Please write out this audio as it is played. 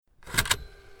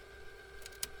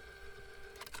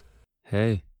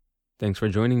Hey, thanks for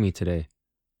joining me today.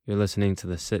 You're listening to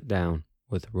The Sit Down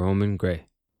with Roman Gray.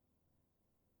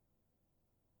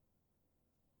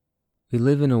 We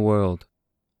live in a world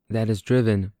that is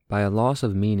driven by a loss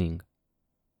of meaning.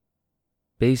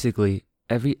 Basically,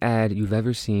 every ad you've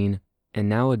ever seen, and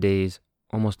nowadays,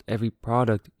 almost every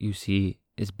product you see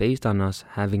is based on us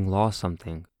having lost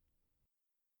something.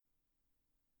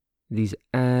 These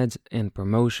ads and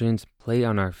promotions play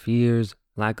on our fears,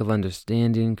 lack of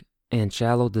understanding, and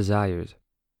shallow desires.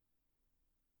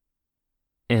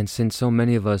 And since so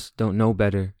many of us don't know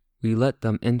better, we let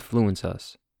them influence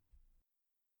us,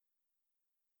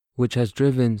 which has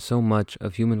driven so much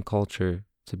of human culture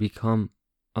to become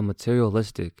a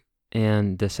materialistic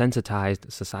and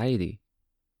desensitized society.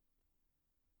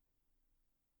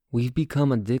 We've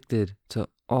become addicted to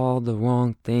all the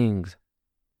wrong things.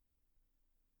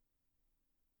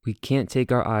 We can't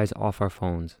take our eyes off our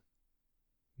phones.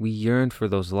 We yearn for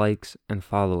those likes and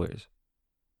followers.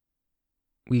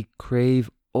 We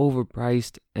crave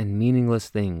overpriced and meaningless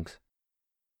things.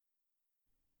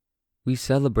 We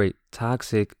celebrate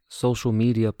toxic social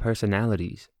media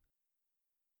personalities.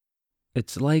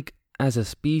 It's like, as a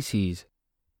species,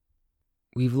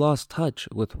 we've lost touch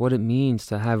with what it means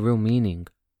to have real meaning.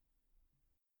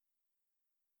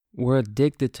 We're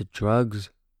addicted to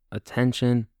drugs,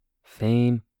 attention,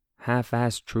 fame,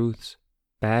 half-assed truths,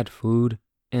 bad food,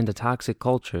 and a toxic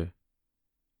culture.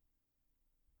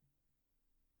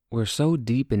 We're so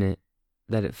deep in it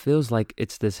that it feels like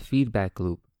it's this feedback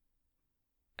loop.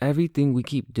 Everything we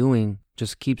keep doing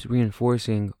just keeps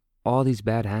reinforcing all these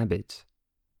bad habits.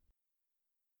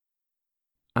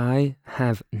 I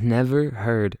have never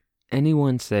heard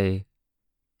anyone say,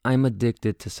 "I'm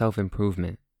addicted to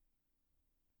self-improvement."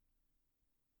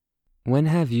 When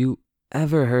have you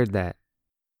ever heard that?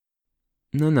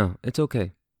 No, it's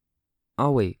okay.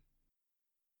 I'll wait.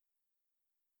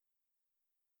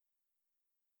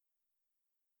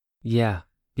 Yeah,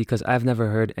 because I've never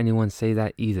heard anyone say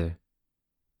that either.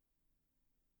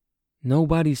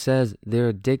 Nobody says they're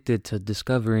addicted to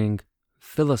discovering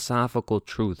philosophical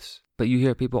truths, but you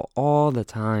hear people all the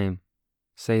time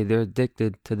say they're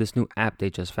addicted to this new app they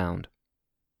just found.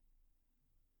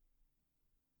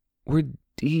 We're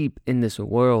deep in this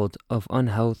world of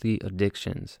unhealthy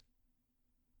addictions.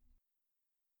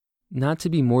 Not to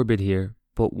be morbid here,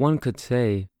 but one could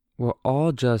say we're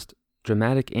all just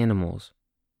dramatic animals,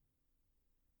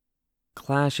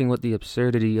 clashing with the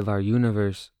absurdity of our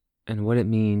universe and what it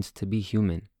means to be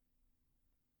human,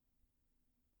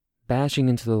 bashing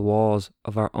into the walls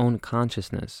of our own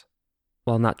consciousness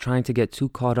while not trying to get too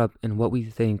caught up in what we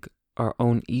think our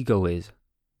own ego is.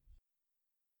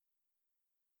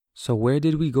 So where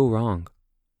did we go wrong?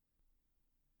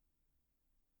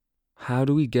 How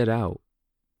do we get out?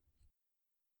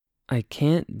 I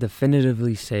can't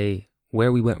definitively say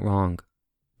where we went wrong,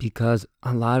 because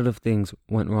a lot of things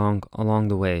went wrong along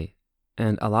the way,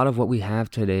 and a lot of what we have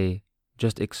today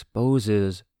just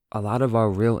exposes a lot of our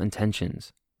real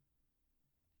intentions.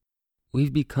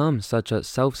 We've become such a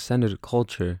self-centered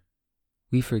culture,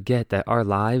 we forget that our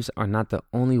lives are not the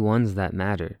only ones that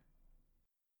matter.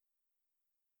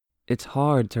 It's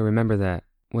hard to remember that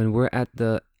when we're at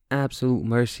the absolute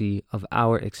mercy of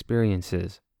our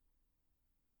experiences,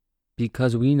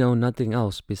 because we know nothing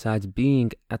else besides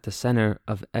being at the center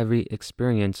of every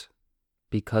experience,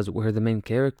 because we're the main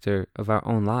character of our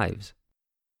own lives.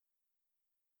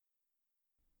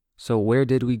 So where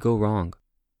did we go wrong?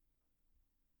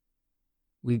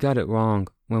 We got it wrong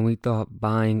when we thought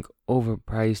buying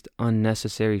overpriced,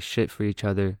 unnecessary shit for each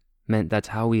other meant that's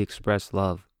how we express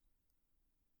love.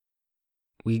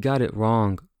 We got it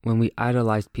wrong when we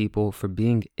idolized people for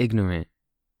being ignorant.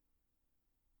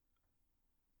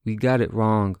 We got it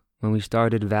wrong when we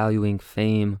started valuing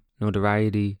fame,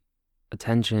 notoriety,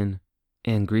 attention,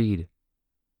 and greed.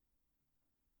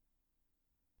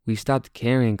 We stopped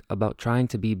caring about trying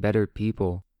to be better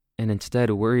people and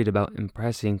instead worried about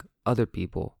impressing other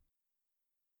people.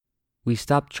 We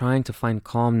stopped trying to find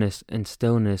calmness and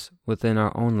stillness within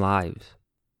our own lives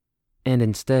and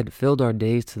instead filled our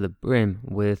days to the brim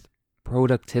with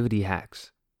productivity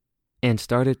hacks and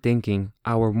started thinking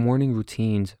our morning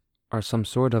routines are some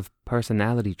sort of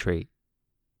personality trait.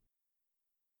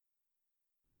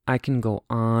 I can go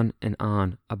on and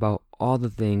on about all the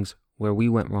things where we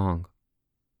went wrong.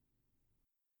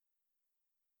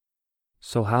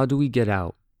 So how do we get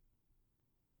out?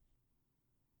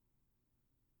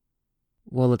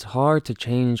 Well, it's hard to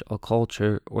change a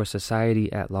culture or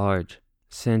society at large,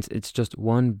 since it's just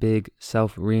one big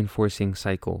self-reinforcing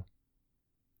cycle.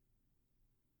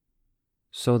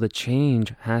 So the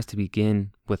change has to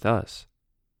begin with us.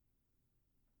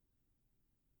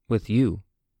 with you.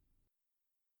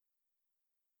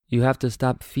 You have to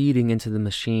stop feeding into the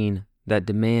machine that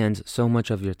demands so much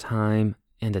of your time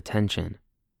and attention.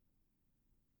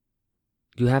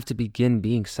 You have to begin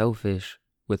being selfish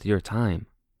with your time.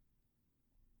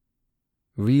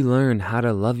 Relearn how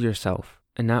to love yourself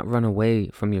and not run away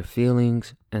from your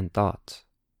feelings and thoughts.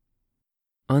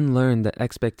 Unlearn the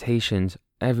expectations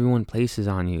everyone places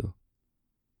on you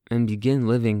and begin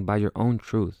living by your own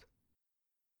truth.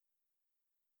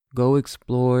 Go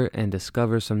explore and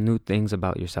discover some new things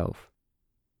about yourself.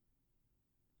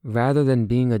 Rather than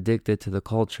being addicted to the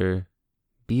culture,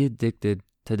 be addicted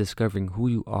to discovering who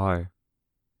you are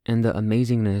and the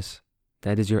amazingness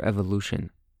that is your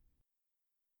evolution.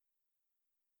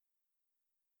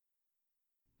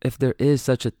 If there is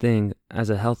such a thing as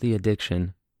a healthy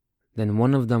addiction, then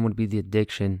one of them would be the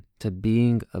addiction to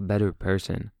being a better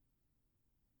person.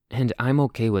 And I'm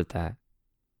okay with that.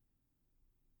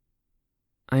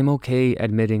 I'm okay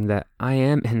admitting that I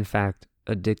am, in fact,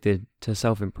 addicted to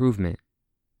self-improvement.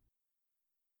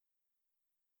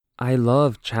 I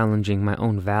love challenging my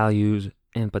own values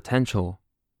and potential.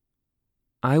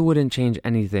 I wouldn't change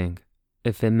anything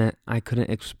if it meant I couldn't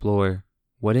explore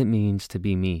what it means to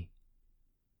be me.